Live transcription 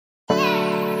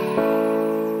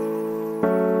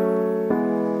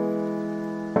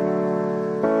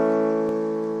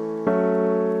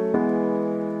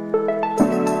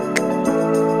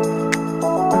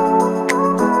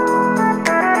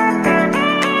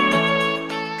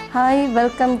Hi,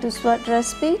 welcome to Sevat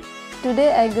recipe.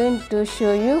 Today I'm going to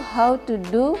show you how to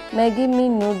do Maggi Mee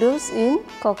Noodles in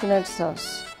coconut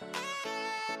sauce.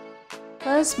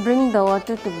 First, bring the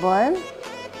water to boil.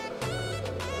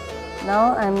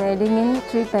 Now I'm adding in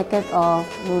 3 packets of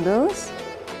noodles.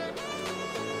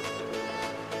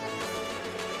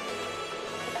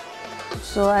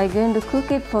 So I'm going to cook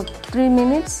it for 3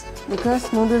 minutes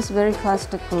because noodles very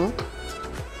fast to cook.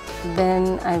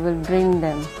 Then I will drain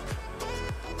them.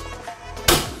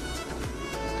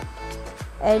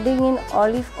 Adding in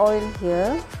olive oil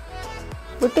here.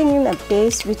 Putting in a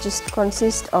paste which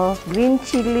consists of green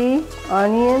chili,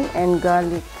 onion and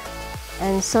garlic,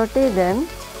 and saute them.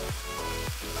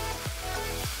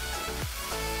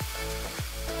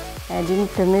 Add in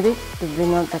turmeric to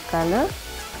bring out the color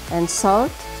and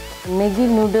salt. Maggi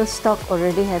noodle stock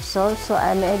already have salt, so I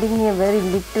am adding here very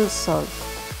little salt.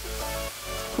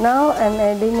 Now I am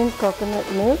adding in coconut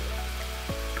milk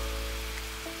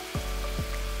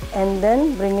and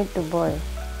then bring it to boil.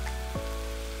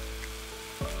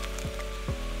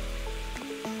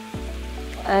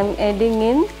 I am adding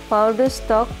in powder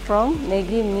stock from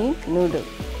Maggi Mee Noodle.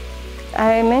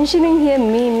 I am mentioning here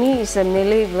mee is a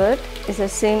Malay word, it's the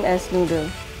same as noodle.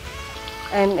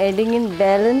 I am adding in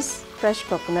balanced fresh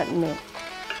coconut milk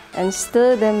and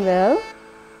stir them well,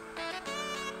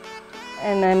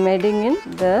 and I am adding in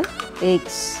the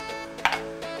eggs.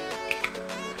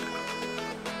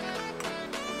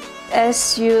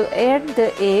 As you add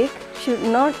the egg, should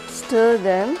not stir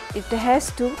them, it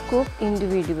has to cook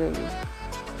individually.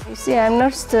 You see, I am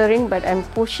not stirring but I am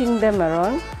pushing them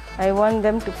around. I want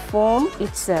them to form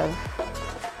itself.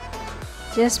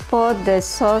 Just pour the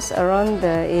sauce around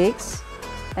the eggs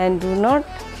and do not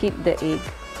heat the egg.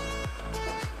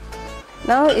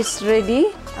 Now it's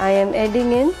ready. I am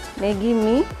adding in Maggi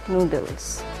Mee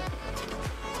Noodles,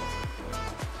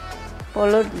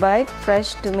 followed by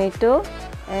fresh tomato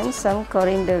and some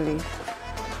coriander leaf.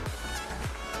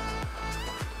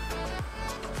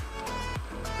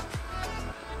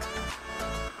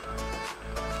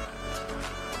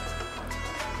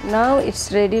 Now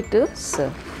it's ready to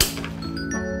serve.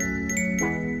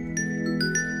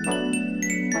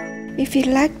 If you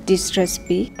like this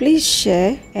recipe, please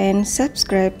share and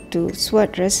subscribe to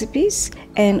Sevat recipes,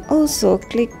 and also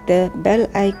click the bell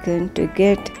icon to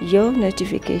get your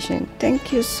notification.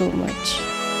 Thank you so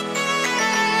much.